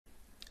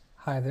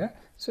Hi there.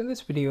 So in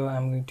this video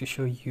I'm going to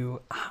show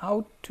you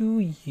how to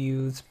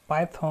use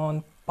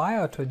Python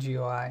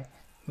PyAutoGUI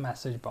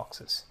message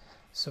boxes.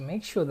 So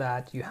make sure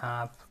that you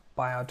have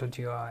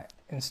PyAutoGUI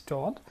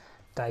installed.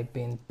 Type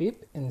in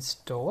pip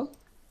install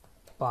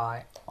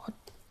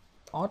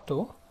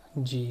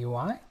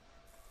PyAutoGUI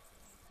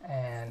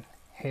and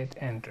hit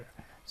enter.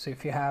 So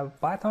if you have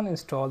Python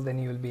installed, then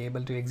you will be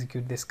able to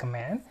execute this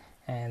command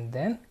and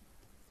then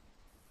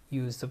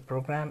use the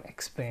program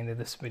explained in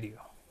this video.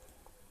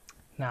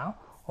 Now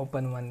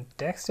open one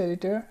text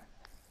editor,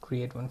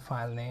 create one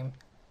file name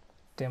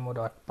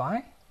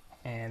demo.py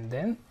and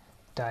then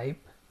type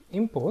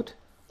import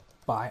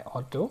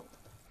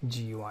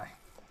PyAutoGUI.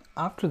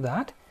 After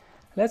that,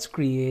 let's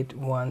create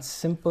one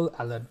simple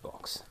alert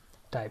box.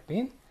 Type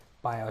in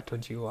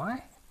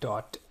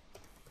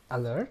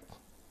PyAutoGUI.alert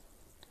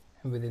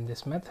and within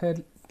this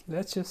method,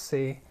 let's just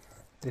say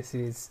this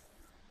is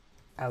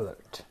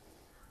alert.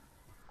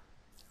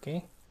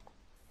 Okay,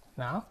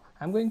 now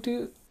I'm going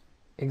to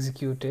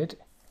execute it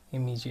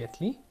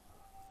immediately.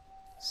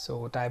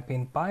 So type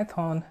in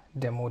python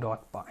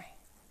demo.py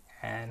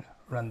and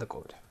run the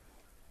code.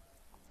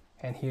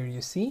 And here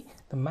you see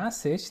the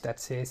message that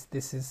says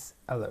this is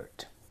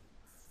alert.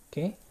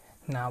 Okay,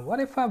 now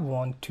what if I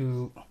want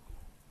to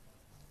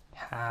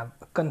have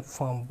a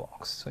confirm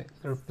box? So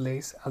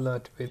replace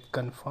alert with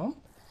confirm,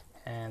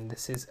 and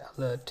this is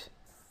alert,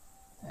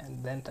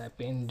 and then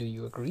type in do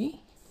you agree.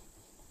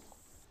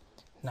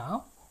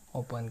 Now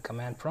open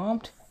command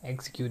prompt,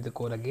 execute the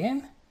code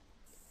again,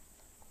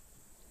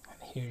 and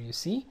here you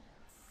see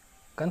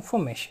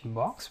confirmation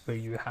box where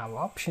you have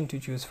option to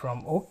choose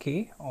from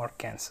OK or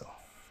cancel.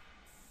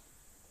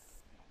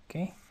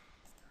 Okay,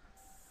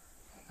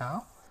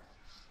 now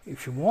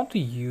if you want to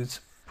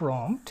use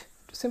prompt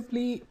to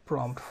simply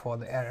prompt for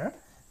the error,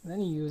 then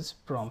use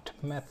prompt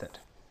method.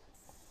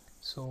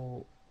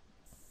 So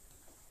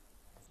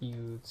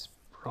use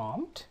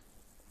prompt,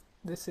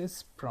 this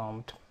is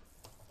prompt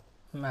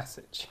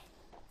message.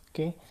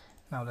 Okay,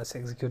 now let's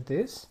execute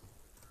this,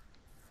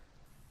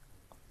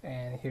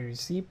 and here you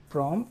see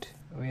prompt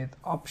with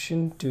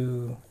option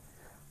to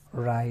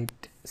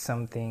write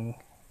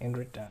something in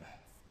return.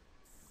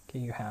 Okay,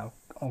 you have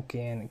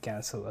OK and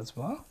cancel as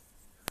well,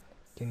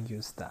 you can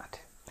use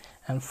that.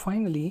 And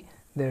finally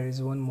there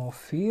is one more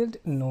field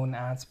known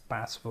as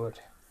password,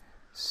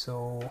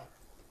 so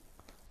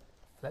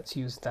let's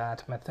use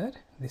that method.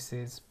 This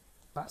is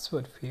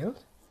password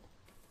field.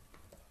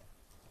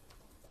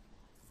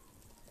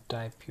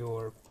 Type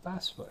your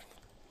password.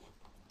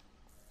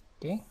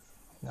 Okay,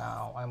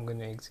 now I'm going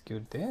to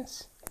execute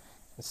this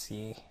and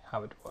see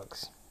how it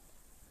works.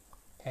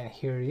 And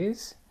here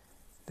is,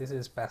 this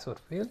is password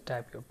field,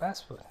 type your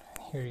password.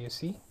 Here you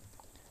see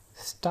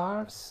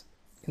stars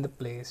in the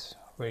place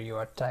where you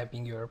are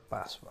typing your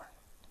password,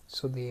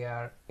 so they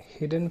are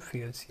hidden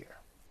fields here.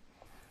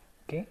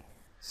 Okay,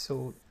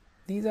 so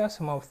these are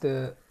some of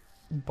the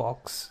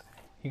box,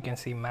 you can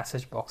see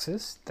message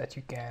boxes that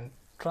you can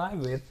try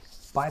with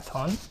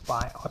Python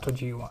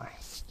PyAutoGUI.